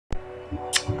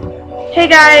Hey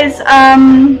guys,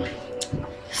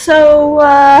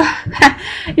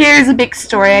 here's a big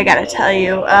story I gotta tell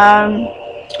you.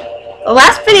 The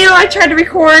last video I tried to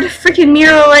record, freaking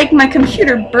Miro, like, my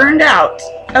computer burned out,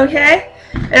 okay?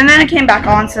 And then it came back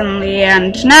on suddenly,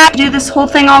 and now I have to do this whole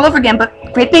thing all over again, but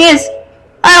great thing is,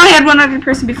 I only had one other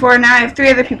person before, now I have 3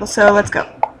 other people, so let's go.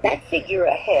 That figure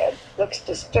ahead looks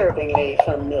disturbingly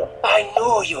familiar. I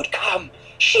knew you'd come.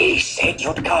 She said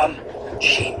you'd come.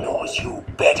 She knows you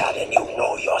better than you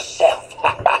know yourself.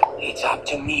 It's up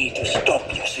to me to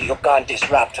stop you so you can't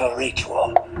disrupt her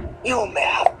ritual. You may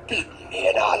have beaten me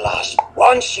in our last.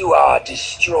 Once you are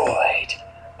destroyed,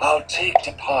 I'll take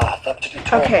the path up to the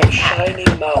top of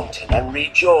Shining Mountain and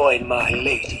rejoin my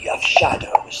Lady of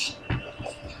Shadows.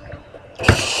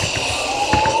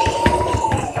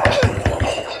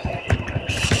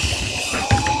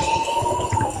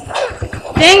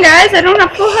 Dang guys, I don't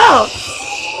have full health.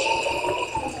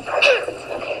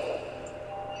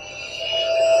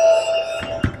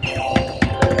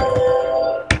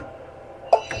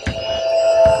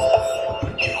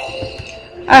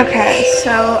 Okay,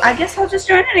 so I guess I'll just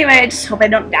join anyway. I just hope I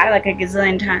don't die like a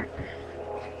gazillion times.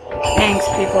 Thanks,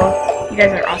 people. You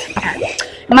guys are awesome. Okay.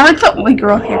 I'm not like the only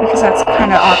girl here because that's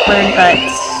kind of awkward, but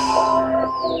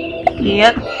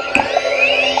yep.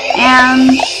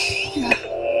 And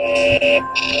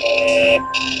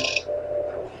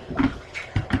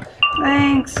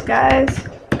thanks, guys.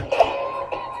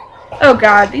 Oh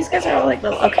god, these guys are all like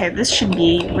little. Okay, this should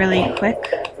be really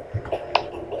quick.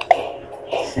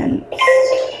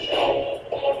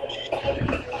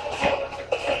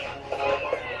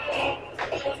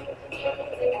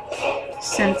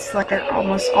 Since like are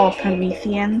almost all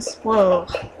Prometheans. Whoa.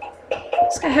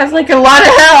 This guy has like a lot of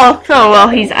health. Oh well,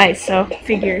 he's ice, so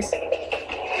figures.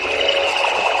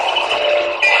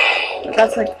 But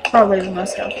that's like probably the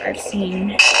most health I've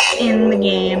seen in the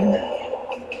game.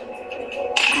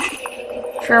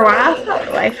 For a while, I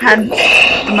thought life had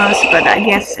the most, but I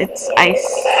guess it's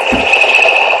ice.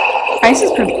 Ice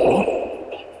is pretty cool.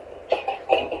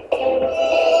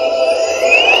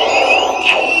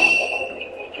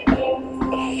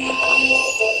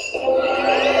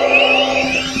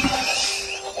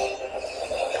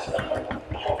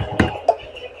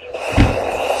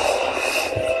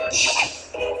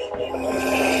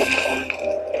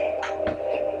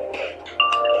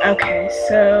 Okay,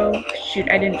 so, shoot,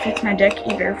 I didn't fix my deck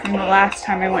either from the last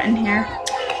time I went in here.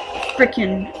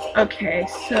 Frickin', okay,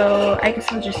 so, I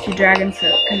guess I'll just do Dragon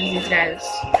Soak, because these guys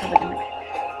are probably gonna...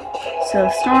 So,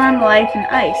 Storm, Life, and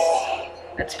Ice.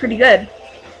 That's pretty good.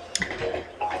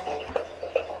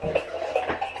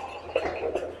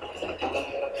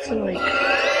 So, like...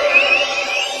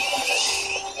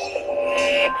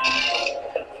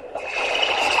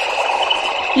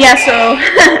 Yeah, so...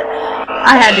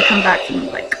 I had to come back from,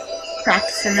 like,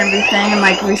 practice and everything, and,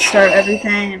 like, restart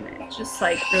everything, and it just,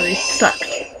 like, really sucked.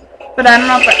 But I don't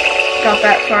know if I got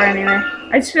that far anyway.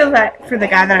 I just feel that for the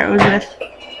guy that I was with.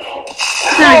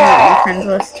 It's not even on my friends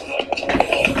list.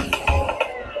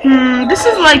 This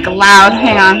is, like, loud.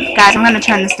 Hang on. Guys, I'm gonna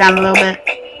turn this down a little bit.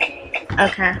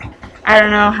 Okay. I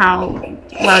don't know how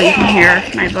well you can hear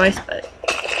my voice, but...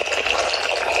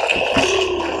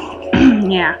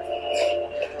 yeah.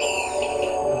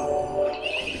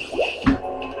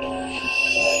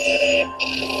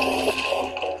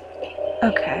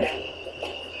 Okay.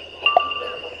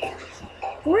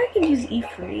 Or I could use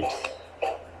E-Freeze.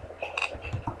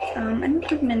 I don't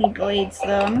have many blades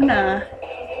though. I'm gonna...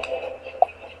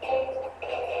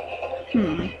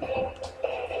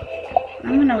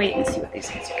 I'm gonna wait and see what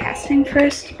these guys are casting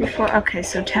first before... Okay,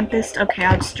 so Tempest. Okay,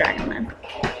 I'll just drag him in.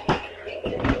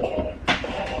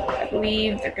 I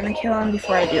believe they're gonna kill him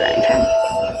before I do that in time.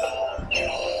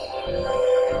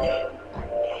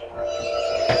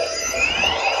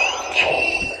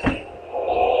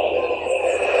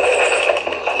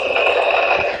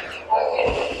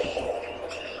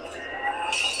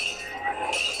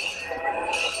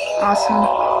 Awesome.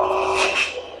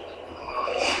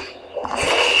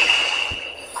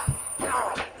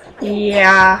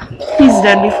 Yeah, he's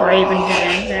dead before I even did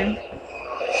anything.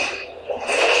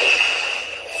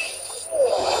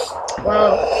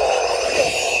 Whoa.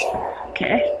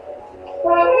 Okay.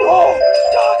 Oh,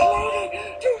 Dark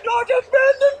Lady, do not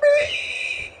abandon me!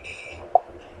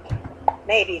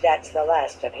 Maybe that's the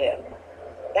last of him.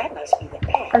 That must be the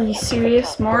path. Are you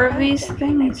serious? More of these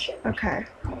things? Okay.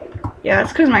 Yeah,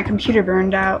 that's because my computer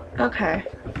burned out. Okay.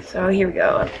 So here we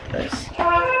go. This.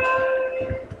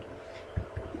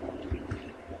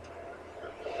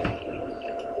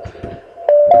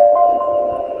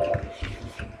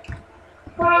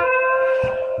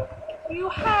 You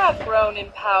have have grown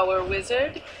in power,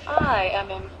 Wizard. I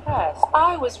am impressed.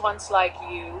 I was once like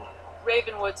you,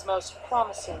 Ravenwood's most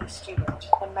promising student.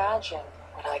 Imagine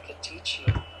what I could teach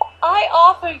you. I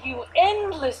offer you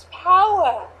endless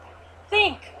power.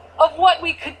 Think of what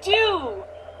we could do.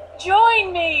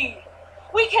 Join me.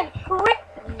 We can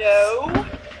No.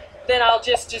 Then I'll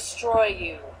just destroy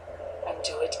you. And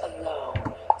do it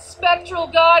alone. Spectral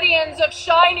Guardians of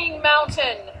Shining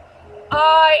Mountain.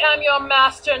 I am your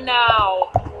master now.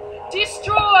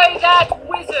 Destroy that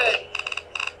wizard.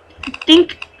 I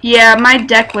think, yeah, my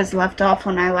deck was left off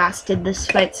when I last did this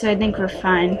fight, so I think we're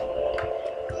fine.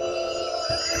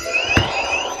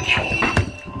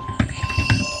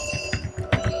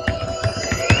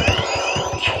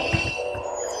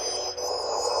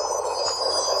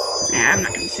 Yeah, I'm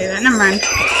not gonna say that. Never mind.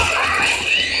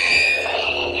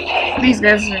 These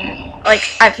guys are, like,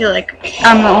 I feel like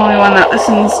I'm the only one that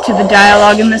listens to the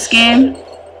dialogue in this game.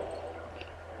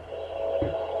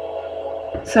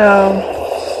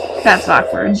 So, that's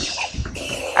awkward.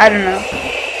 I don't know.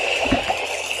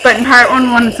 But in part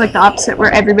 1, it's like the opposite,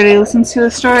 where everybody listens to the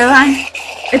storyline.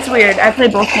 It's weird. I play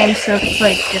both games, so it's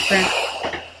like different.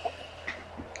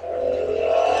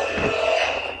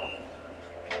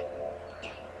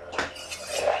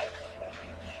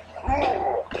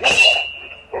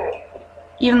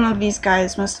 Even though these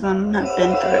guys, most of them have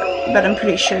been through it, but I'm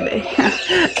pretty sure they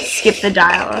skip the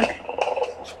dialogue.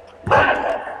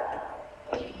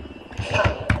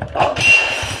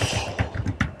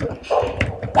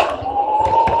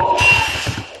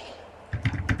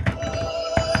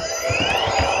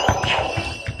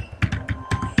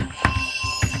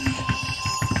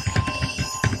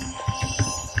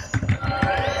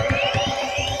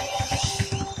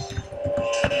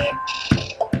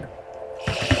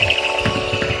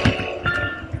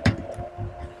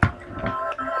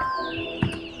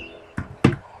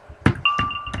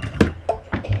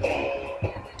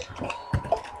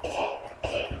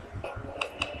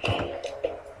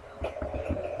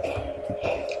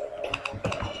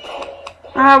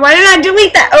 Why did I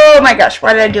delete that? Oh my gosh,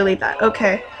 why did I delete that?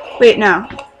 Okay. Wait, no.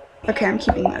 Okay, I'm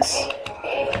keeping this.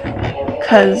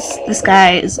 Because this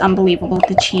guy is unbelievable with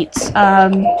the cheats.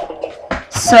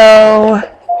 So...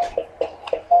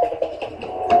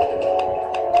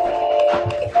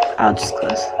 I'll just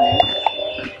close that.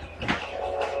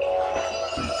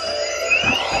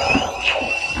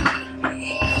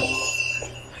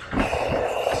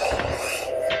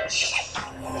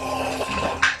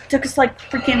 Took us like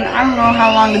freaking, I don't know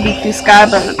how long to beat this guy,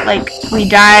 but like we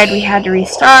died, we had to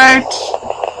restart.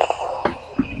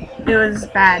 It was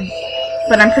bad,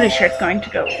 but I'm pretty sure it's going to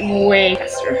go way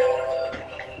faster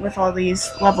with all these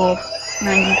level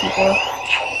 90 people.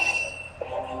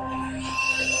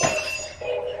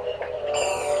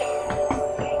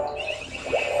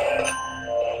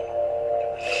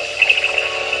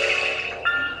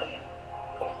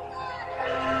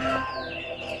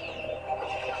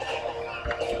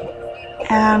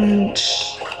 And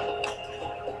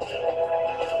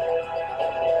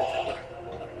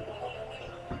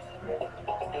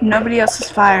nobody else is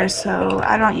fire, so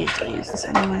I don't usually use this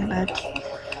anyway, but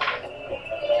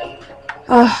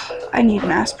oh, I need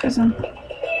mass prism.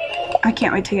 I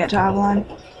can't wait to get to Avalon.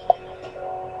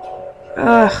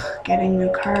 Ugh, getting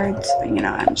new cards. You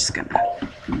know, I'm just gonna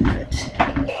do it.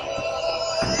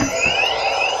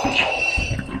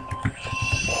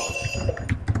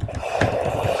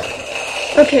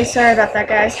 Okay, sorry about that,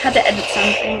 guys. Had to edit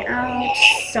something out.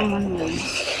 Someone was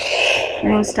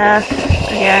doing stuff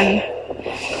again.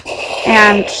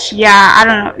 And yeah, I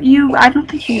don't know. I don't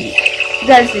think you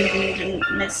guys didn't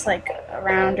miss like a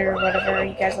round or whatever.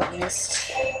 You guys like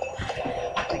missed,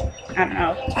 I don't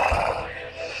know,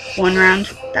 one round.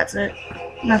 That's it.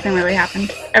 Nothing really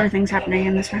happened. Everything's happening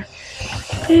in this round.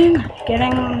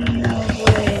 Getting no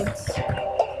blades.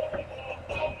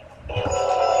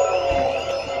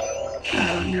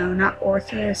 Oh no, not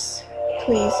Orthrus.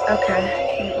 Please.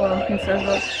 Okay. Well,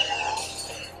 Invisible.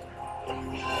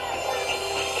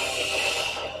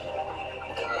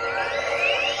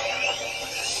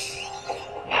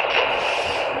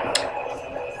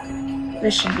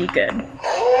 This should be good.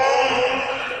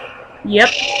 Yep.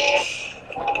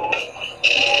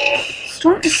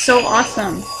 Storm is so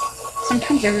awesome.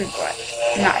 Sometimes I regret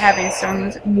not having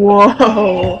Storm.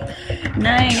 Whoa.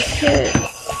 Nice hit.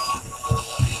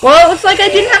 Well, it looks like I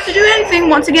didn't have to do anything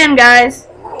once again, guys.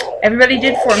 Everybody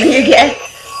did for me again.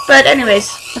 But anyways,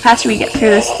 the faster we get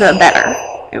through this, the better.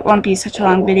 It won't be such a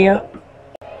long video.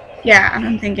 Yeah, I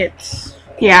don't think it's...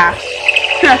 Yeah.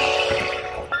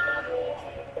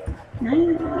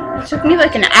 It took me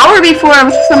like an hour before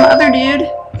with some other dude.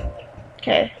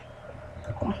 Okay.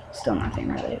 Oh, still nothing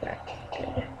really that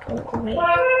good. Go away.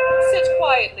 Sit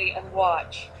quietly and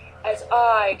watch as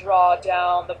I draw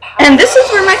down the power. And this is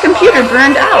where my computer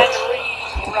burned out.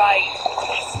 And rewrite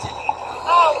destiny.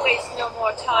 I'll waste no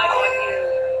more time on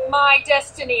you. My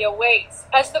destiny awaits,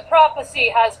 as the prophecy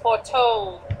has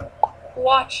foretold.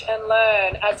 Watch and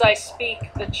learn as I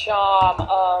speak the charm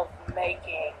of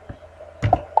making.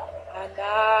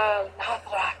 Anal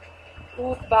Nathrak,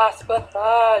 Uthbas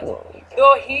Bathad,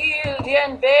 Dohil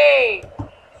Dienbei.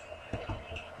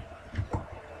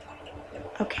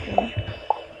 Okay.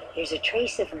 There's a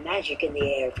trace of magic in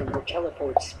the air from her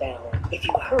teleport spell. If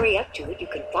you hurry up to it, you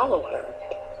can follow her.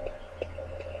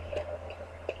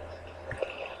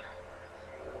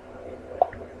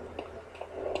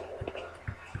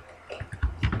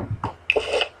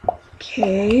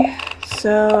 Okay,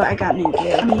 so I got an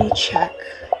idea. Let me check.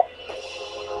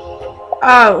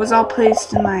 Oh, it was all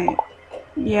placed in my...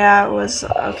 Yeah, it was...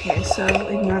 Okay, so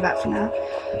ignore that for now.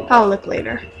 I'll look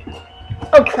later.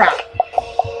 Oh, crap.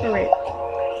 Oh, wait.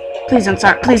 Please don't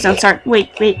start. Please don't start.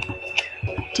 Wait.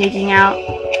 Taking out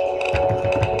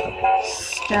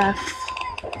stuff.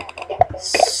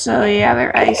 So, yeah,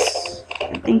 they're ice.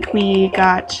 I think we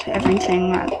got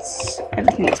everything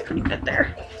that's pretty good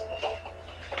there.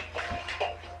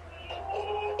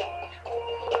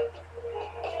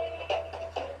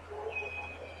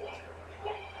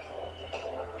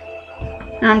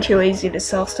 I'm too lazy to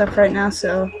sell stuff right now,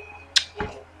 so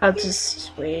I'll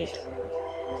just wait.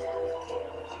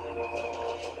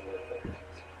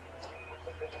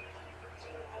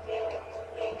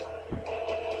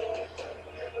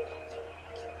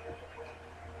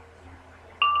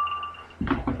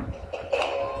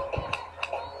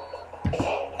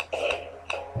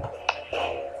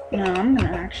 No, I'm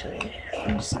just gonna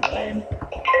go ahead.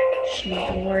 Shouldn't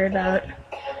have to worry about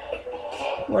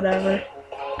whatever.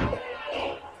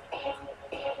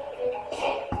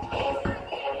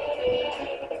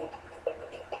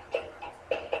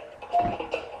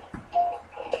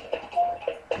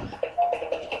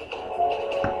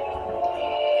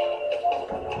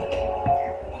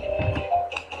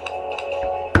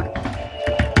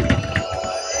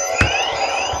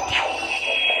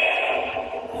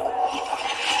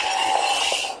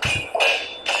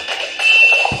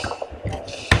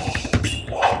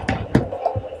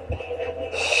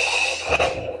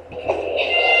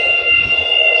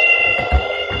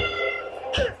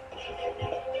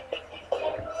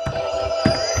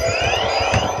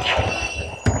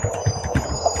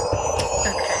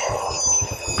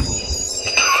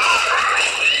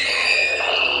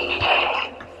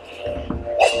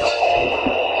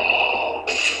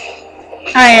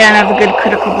 I have a good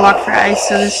critical block for ice,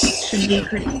 so this should be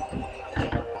pretty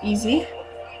easy.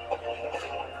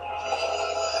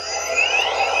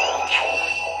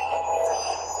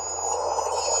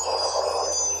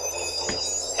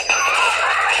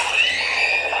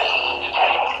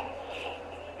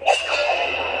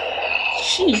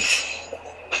 Jeez.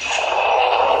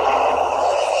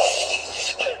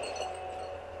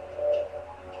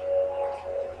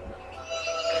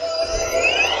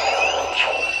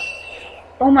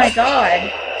 Oh my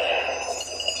god.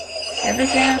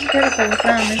 Everything is critical with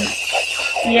them.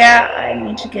 Yeah, I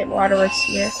need to get waterworks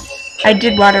here. I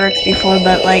did waterworks before,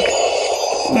 but like,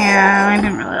 yeah, I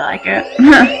didn't really like it.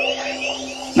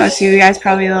 Most of you guys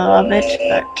probably love it,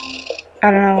 but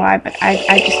I don't know why, but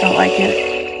I just don't like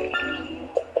it.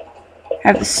 I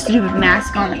have this stupid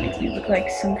mask on that makes me look like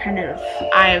some kind of,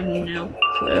 I have no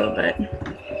clue, but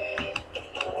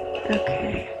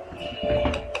okay.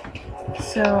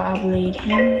 So I'll bleed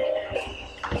him.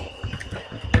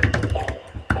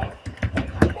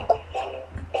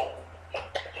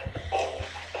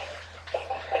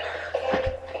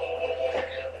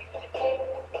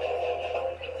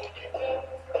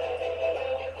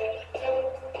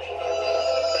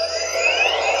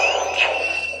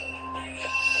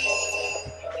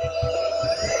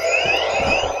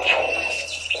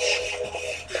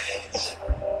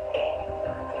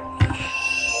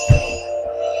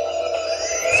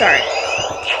 Sorry.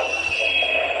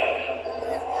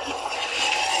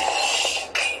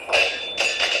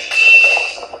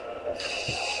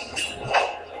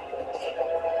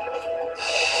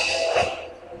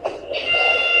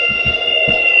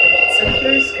 So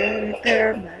here's good right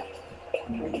there, but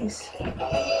please.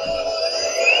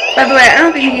 By the way, I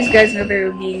don't think these guys know they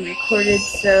were being recorded,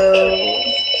 so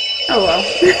oh well.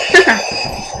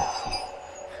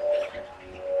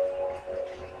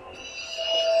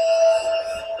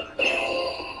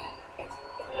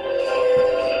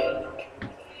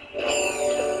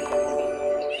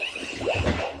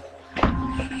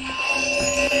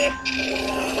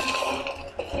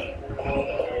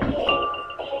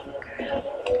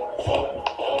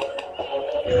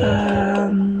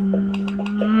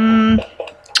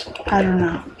 I don't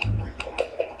know.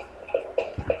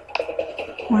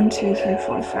 1, 2, 3,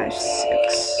 4, 5,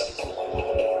 6.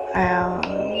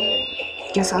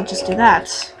 Guess I'll just do that.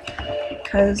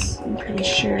 Because I'm pretty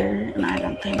sure, and I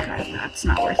don't think that's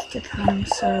not worth the time,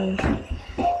 so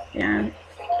yeah.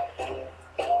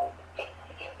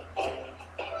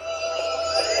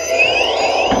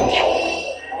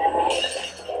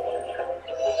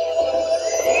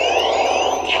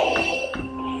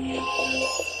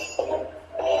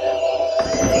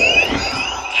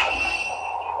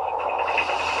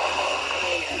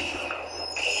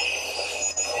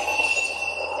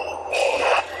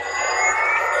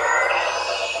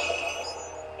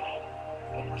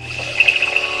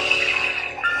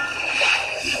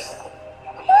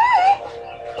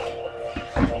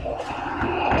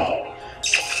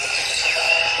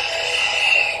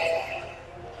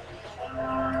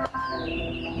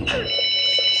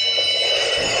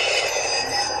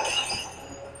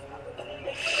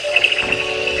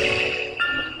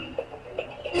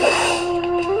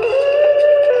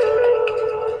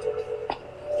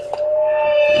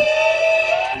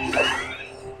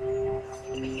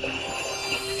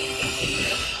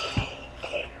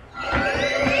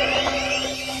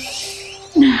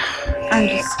 I'm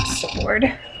just so bored.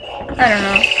 I don't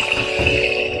know.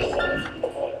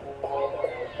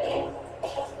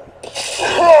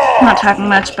 I'm not talking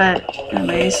much, but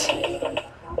anyways.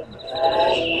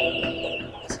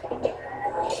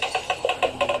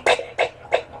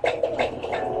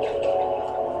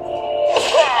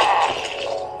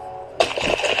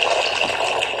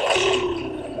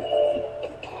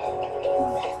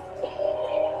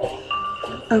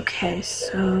 Okay,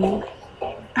 so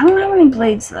I don't have any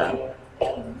blades though.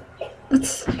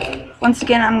 Once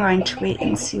again, I'm going to wait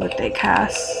and see what they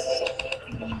cast.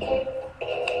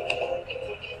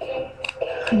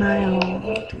 And I'll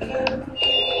do that.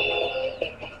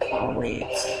 I'll wait.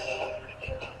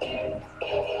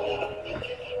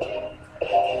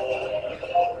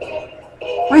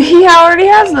 Wait, he already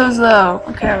has those though.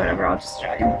 Okay, whatever, I'll just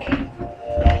try him.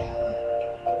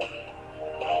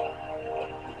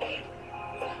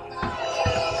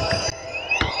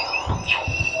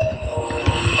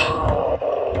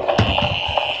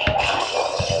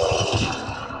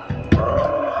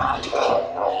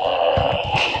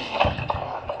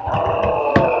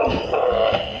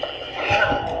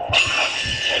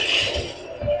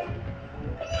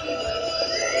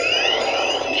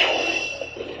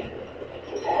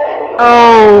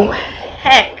 Oh,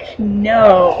 heck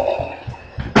no.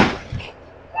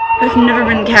 I've never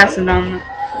been casted on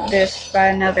this by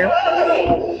another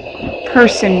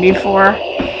person before.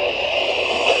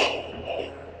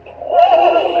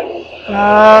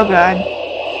 Oh, God.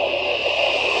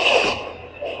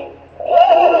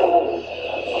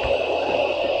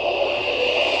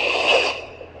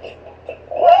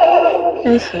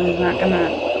 This is not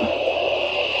gonna...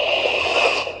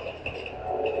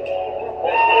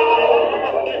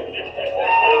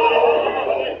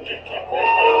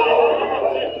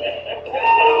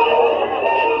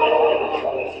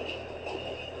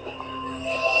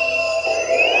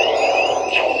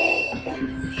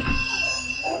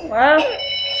 Well,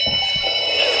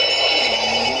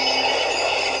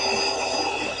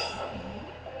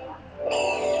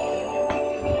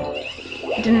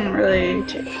 it didn't really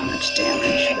take much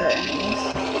damage, but anyways.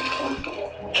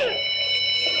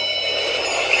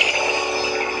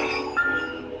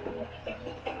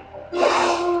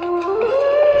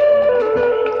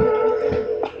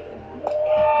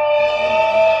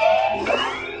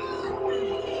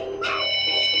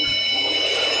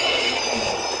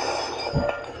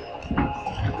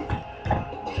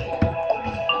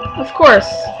 Of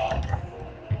course.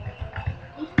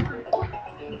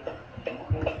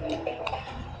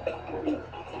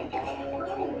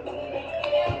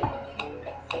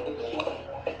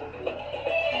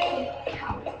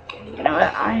 You know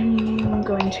what? I'm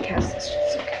going to cast this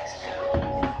just in case.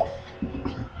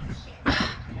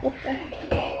 What the heck?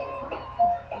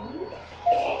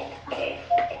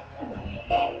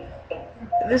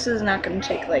 This is not going to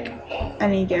take like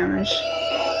any damage.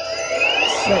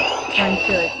 It's like I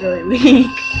feel like really weak.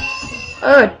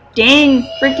 Oh, dang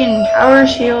freaking power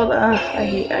shield. Ugh, I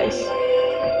hate ice.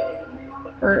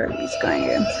 Or at least going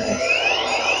against ice.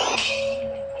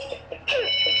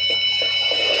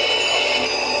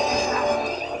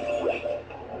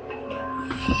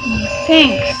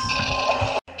 Thanks.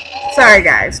 Sorry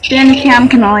guys, Bandicam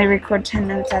can only record 10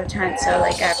 minutes at a time, so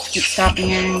like I have to keep stopping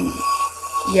it and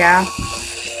yeah.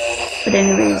 But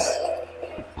anyways.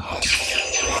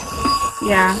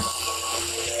 Yeah.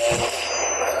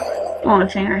 only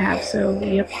thing I have, so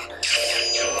yep.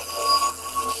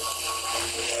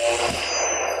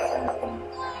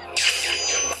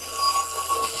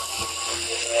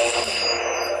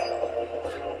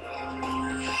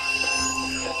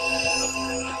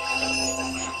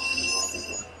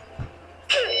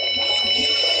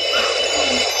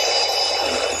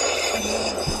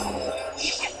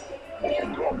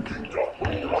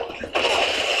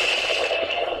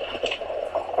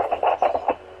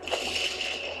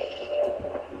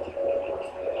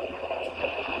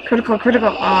 Critical,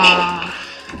 critical. Ah.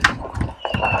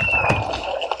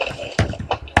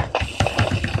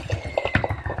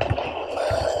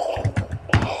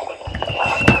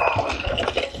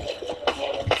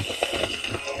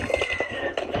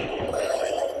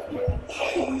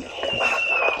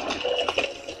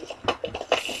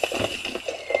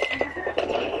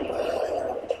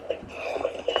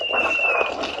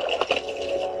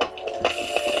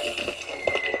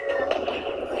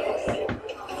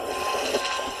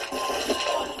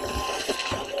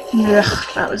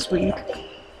 Ugh, that was weak.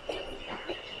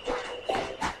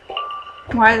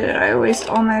 Why did I waste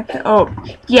all my oh,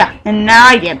 yeah, and now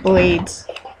I get blades.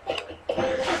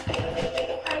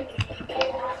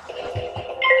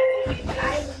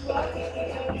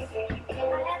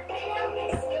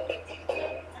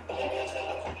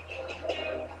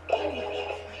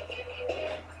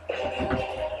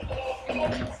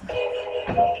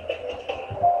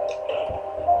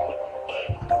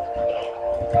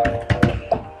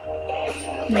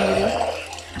 Maybe.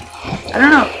 I don't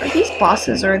know, are these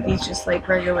bosses or are these just like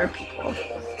regular people?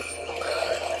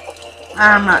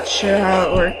 I'm not sure how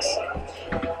it works.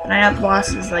 But I know the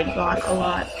bosses like block a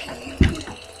lot.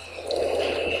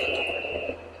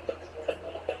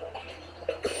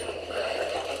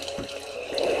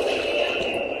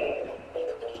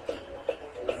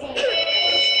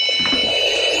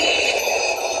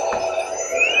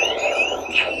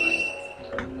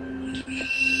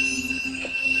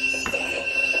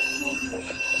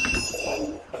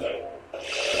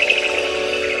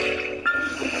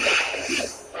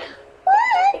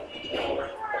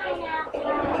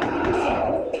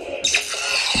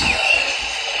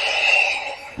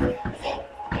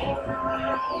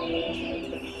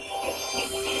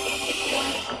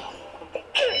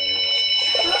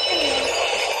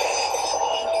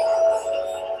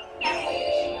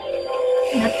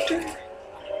 Nectar?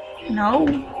 No.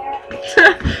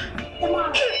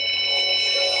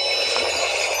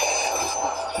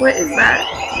 What is that?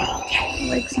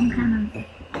 Like some kind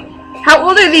of... How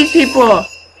old are these people?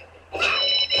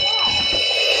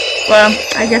 Well,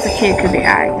 I guess a kid could be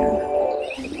active.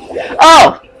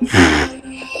 Oh!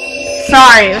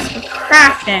 Sorry, it was for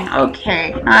crafting.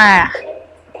 Okay. Ah.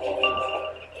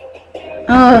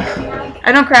 Ugh.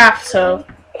 I don't craft, so...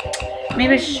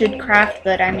 Maybe I should craft,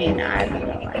 but I mean, I don't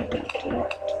know. I don't do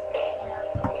it.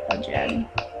 Budget.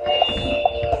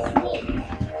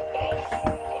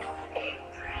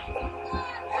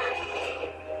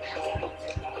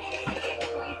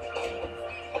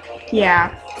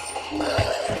 Yeah.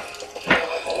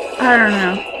 I don't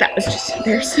know. That was just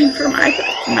embarrassing for my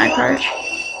part.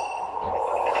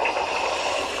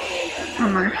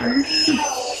 On my part.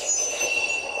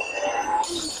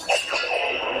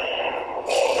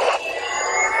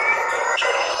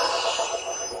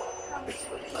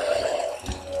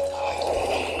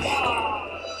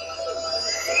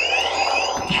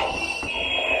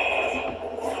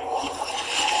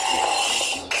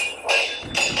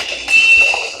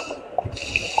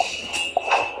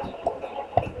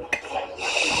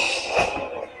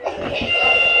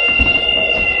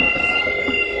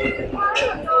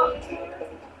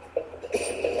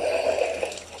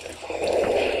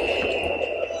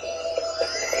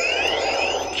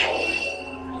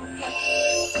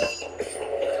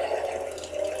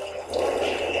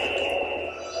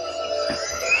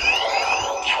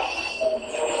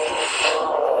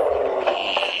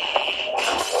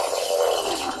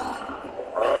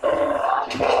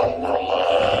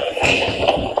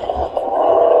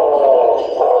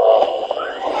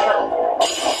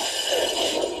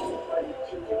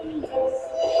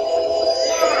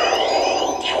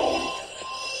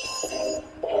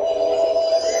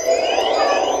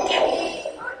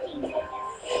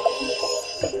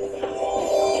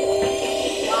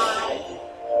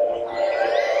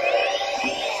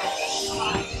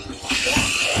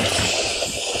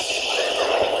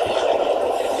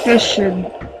 This should...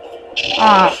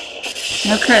 Ah.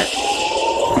 Okay.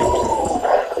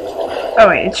 Oh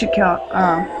wait, it should kill...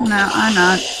 Oh. No, I'm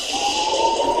not.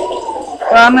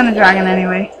 Well, I'm gonna dragon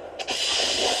anyway.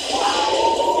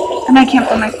 And I can't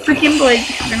put my freaking blades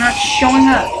because they're not showing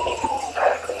up.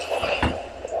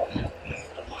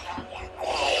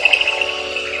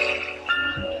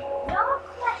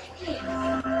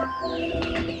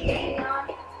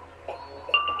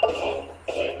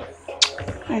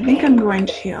 I think I'm going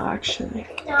to heal, actually.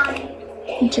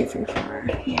 1, 2, 3, 4.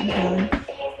 Yeah, I'm healing.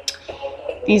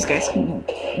 These guys can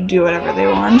do whatever they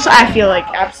want. I feel like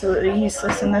absolutely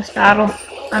useless in this battle.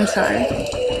 I'm sorry.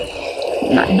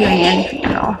 I'm not doing anything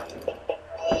at all.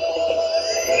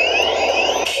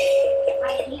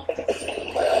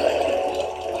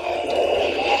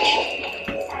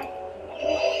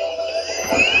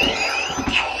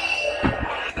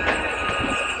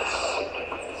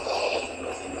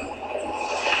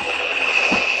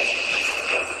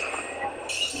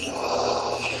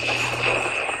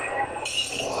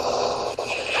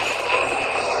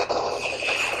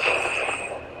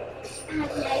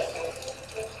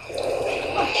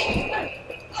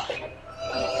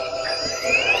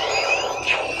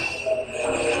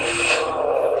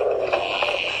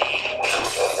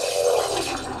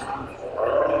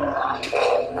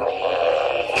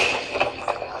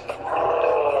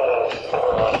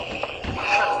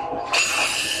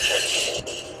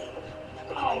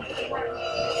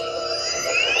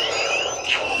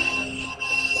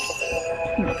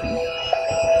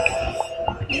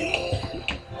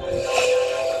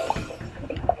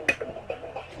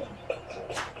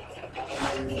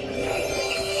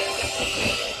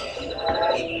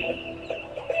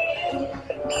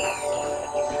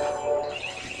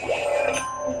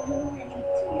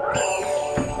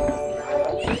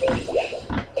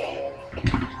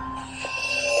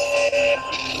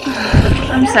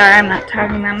 I'm sorry, I'm not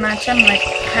talking that much. I'm like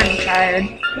kind of tired.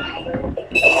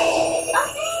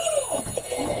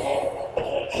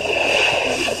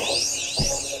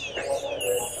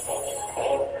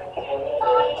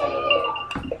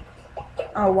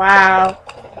 Oh wow.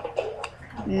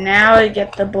 Now I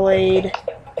get the blade.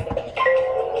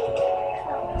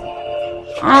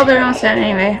 Oh, they're almost dead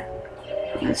anyway.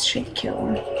 Let's try to kill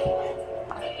them.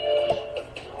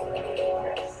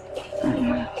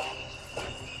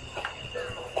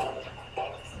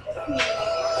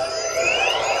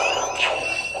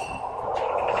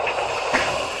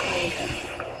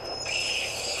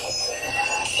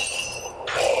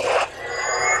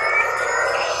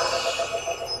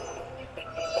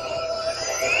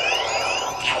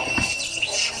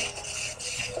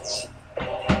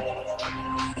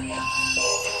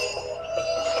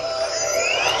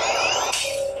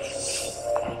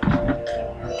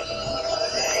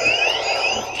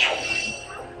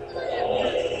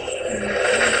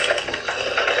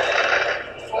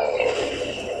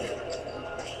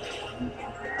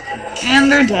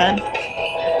 And they're dead.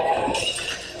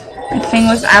 The thing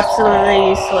was absolutely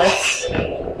useless.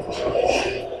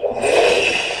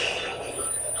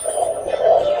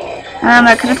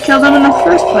 I could have killed them in the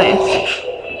first place.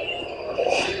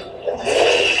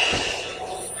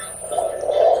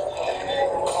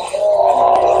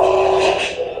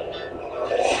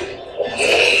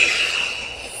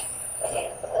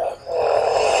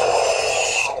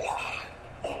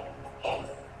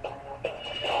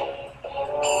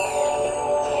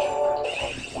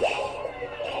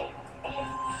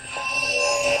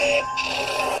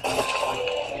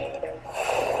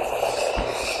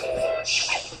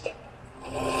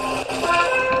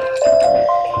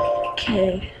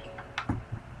 Okay.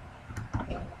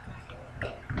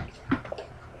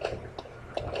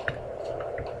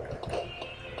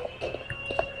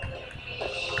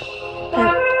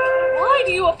 Why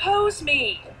do you oppose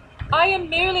me? I am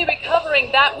merely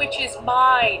recovering that which is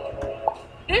mine.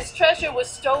 This treasure was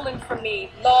stolen from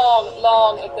me long,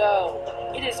 long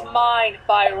ago. It is mine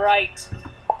by right.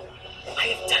 I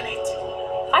have done it.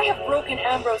 I have broken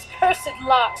Ambrose's cursed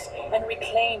locks and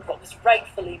reclaimed what was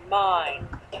rightfully mine.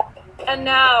 And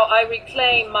now I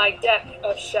reclaim my deck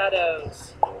of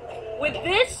shadows. With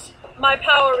this, my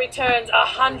power returns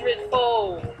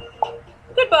 100-fold.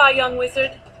 Goodbye, young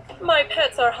wizard. My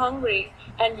pets are hungry,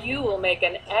 and you will make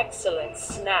an excellent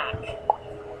snack.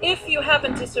 If you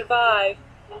happen to survive,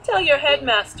 tell your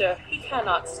headmaster he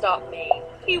cannot stop me.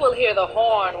 He will hear the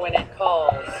horn when it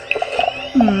calls.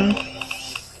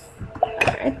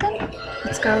 Alright then,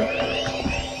 let's go.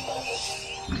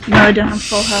 No, I don't have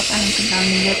full health. I don't think I'll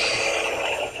need it.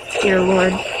 Dear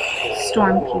Lord,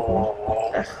 storm people.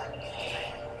 Ugh.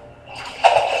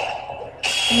 I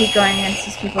hate going against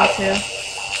these people too.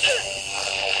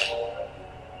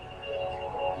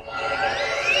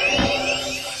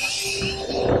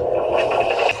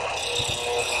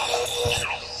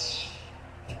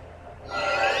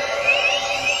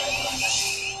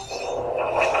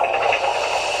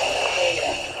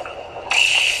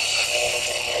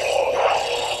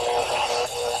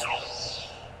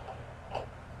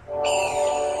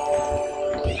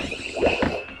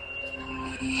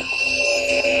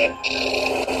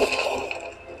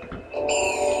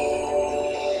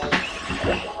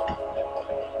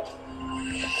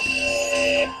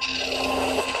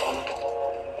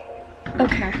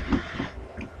 Okay.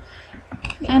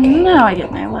 And now I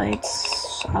get my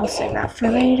lights. I'll save that for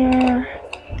later.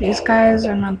 These guys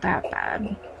are not that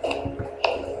bad.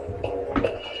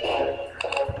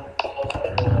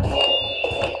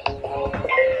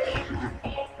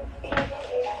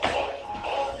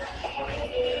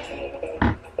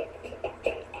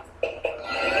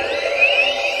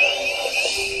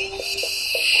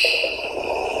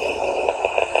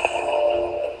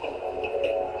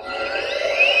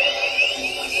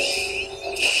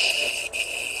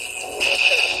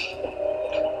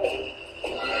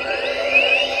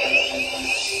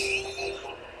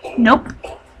 Nope.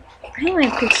 I only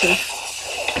have pixie.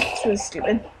 It's really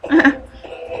stupid.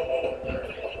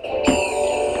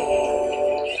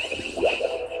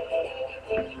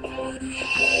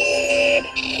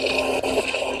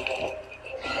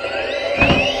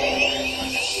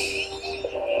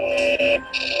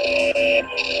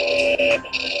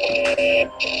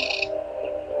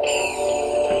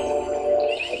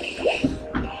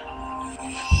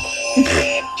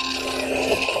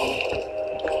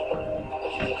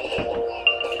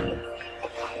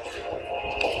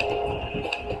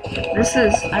 This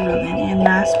is, I don't know, in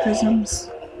mass prisms.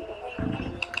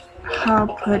 I'll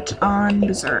put on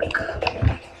Berserk.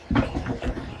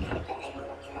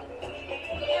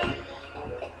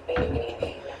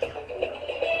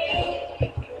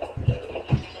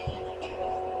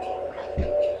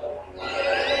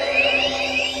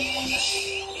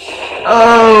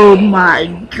 Oh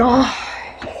my god.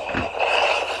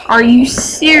 Are you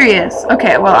serious?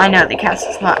 Okay, well, I know they cast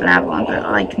a slot in Avalon, but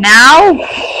like now?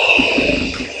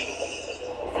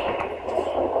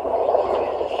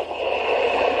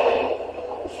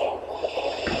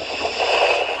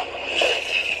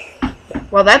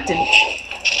 Well, that didn't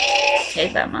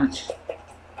take that much.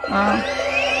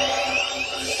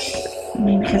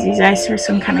 Maybe because these ice are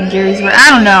some kind of Gary's way. I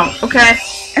don't know, okay?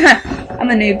 I'm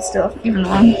a noob still, even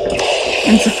though I'm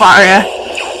in Safaria.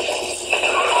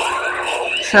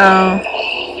 So,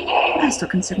 I still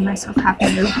consider myself half a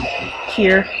noob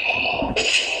here.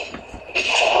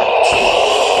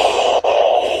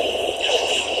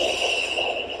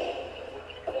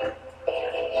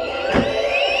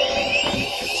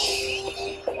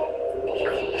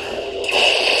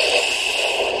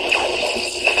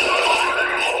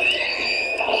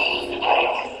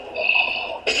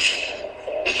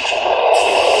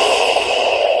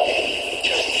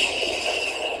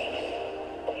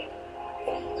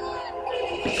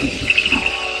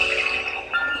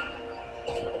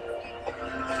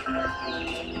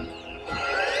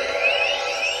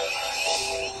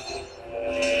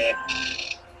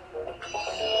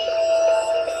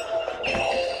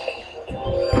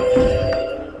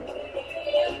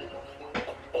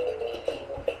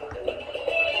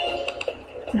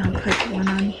 And I'll put one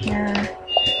on here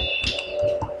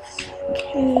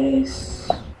in case.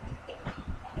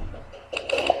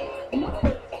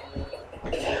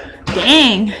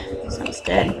 Dang! This one's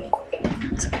dead.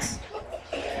 That sucks.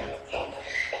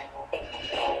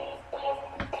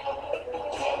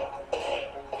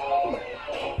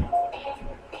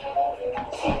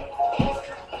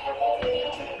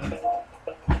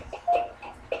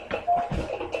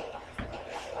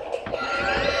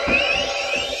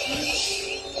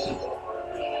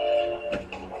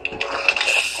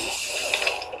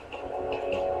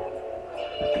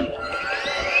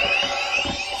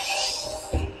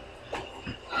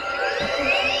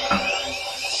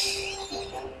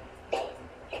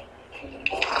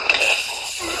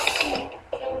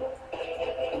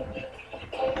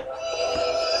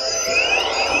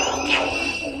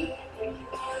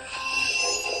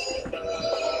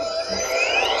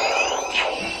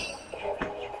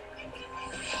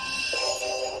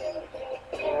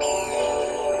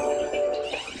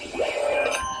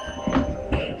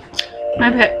 My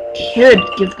pet could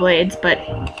give blades, but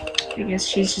I guess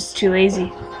she's just too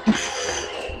lazy.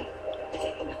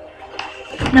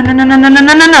 No, no, no, no, no, no,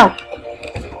 no, no, no!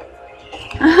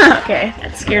 Okay,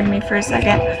 that scared me for a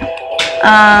second.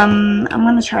 I'm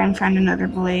gonna try and find another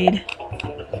blade.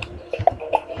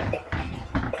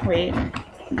 Wait.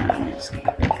 No, I'm just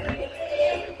gonna pick her.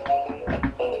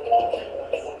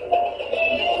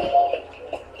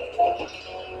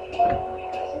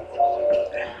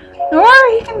 Don't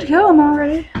worry, you can kill him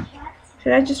already.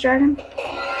 Should I just drag him?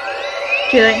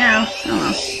 Too late now. Oh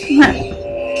well.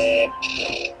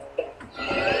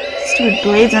 Stupid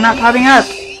blades are not popping up.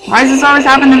 Why does this always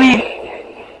happen to me?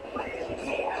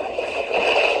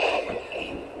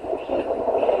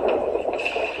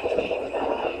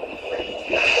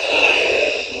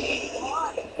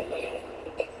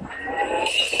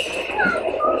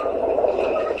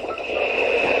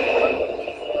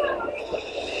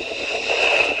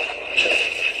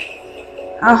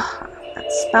 Oh,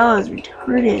 that spell is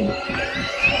retarded.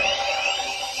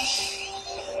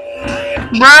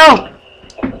 Bro!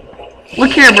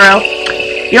 Look here, bro.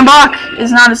 Your block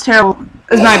is not as terrible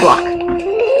as my block.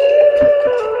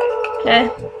 Okay?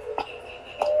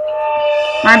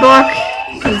 My block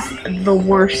is the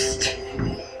worst.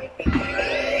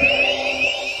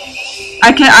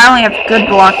 I only have good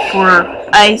block for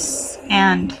ice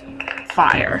and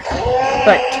fire,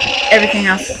 but everything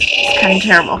else is kind of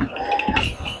terrible.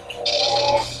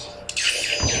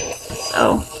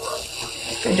 So,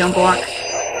 if I don't block,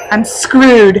 I'm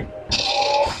screwed.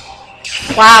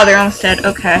 Wow, they're almost dead.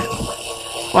 Okay.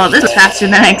 Well, this is faster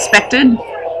than I expected.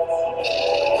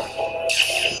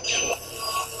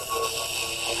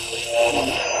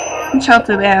 How much health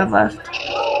do they have left?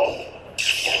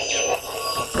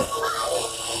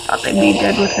 Thought they'd be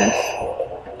dead with this.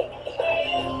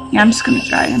 Yeah, I'm just gonna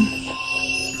dragon.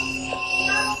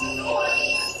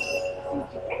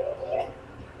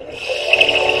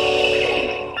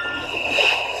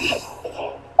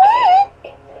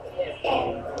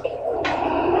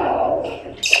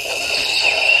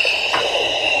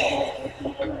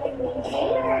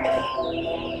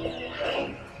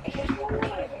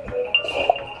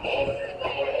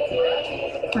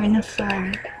 Rain of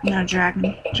fire. No,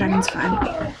 dragon. Dragon's fine.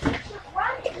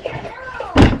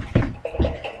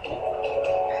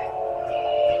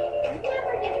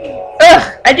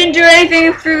 Ugh! I didn't do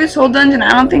anything through this whole dungeon.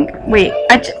 I don't think. Wait.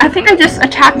 I think I just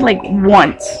attacked like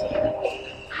once.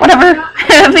 Whatever.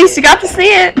 At least you got to see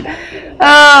it.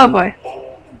 Oh boy.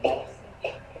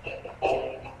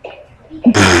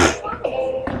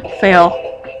 Fail.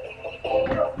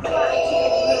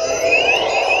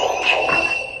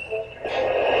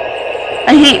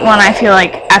 I hate when I feel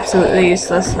like absolutely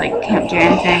useless, like can't do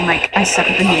anything, like I suck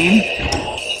at the game.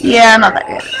 Yeah, I'm not that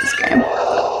good at this game.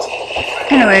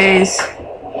 Anyways.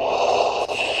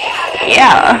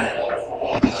 Yeah.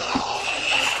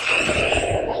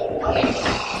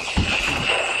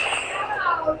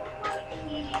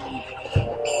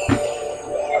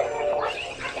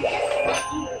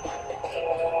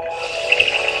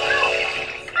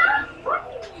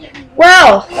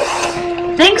 Well,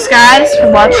 thanks guys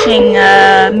for watching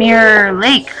Mirror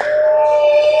Lake.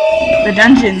 The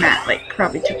dungeon that like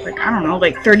probably took like, I don't know,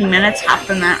 like 30 minutes, half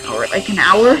an hour, or like an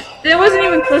hour. It wasn't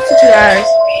even close to 2 hours.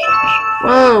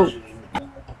 Whoa.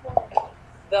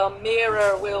 The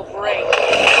mirror will break.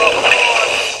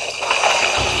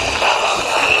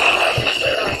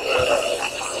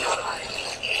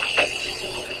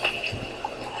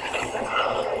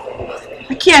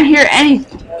 I can't hear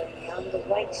anything. Beyond the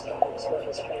white stars, what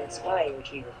has transpired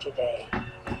here today?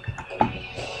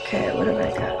 Okay, what have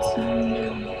I got?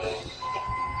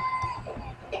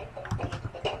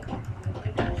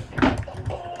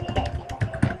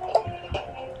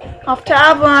 Off to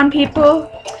Avalon, people.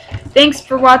 Thanks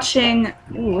for watching.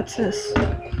 Ooh, what's this? I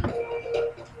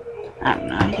have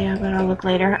no idea, but I'll look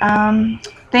later.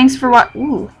 Thanks for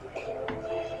ooh.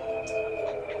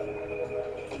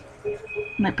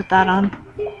 Might put that on.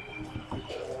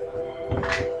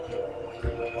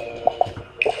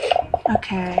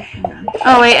 Okay, hang on.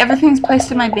 Oh wait, everything's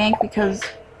placed in my bank because,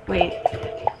 wait.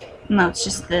 No, it's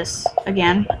just this.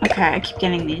 Again. Okay, I keep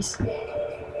getting these.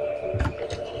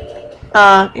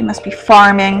 It must be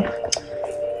farming.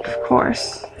 Of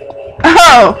course.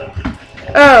 Oh!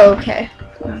 Oh, okay.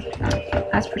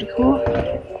 That's pretty cool.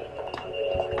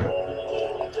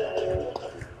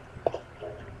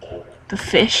 The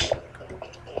fish.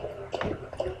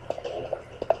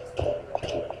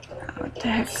 What the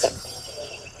heck?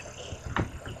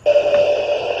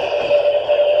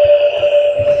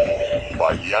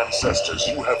 By the ancestors,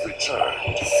 you have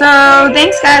returned. So,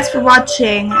 thanks guys for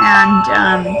watching, and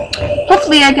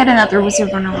hopefully I get another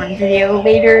Wizard101 video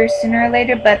later, sooner or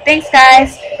later, but thanks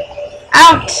guys,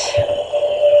 out,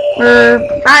 or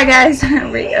bye guys.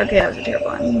 Okay, that was a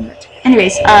terrible one.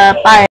 Anyways, bye.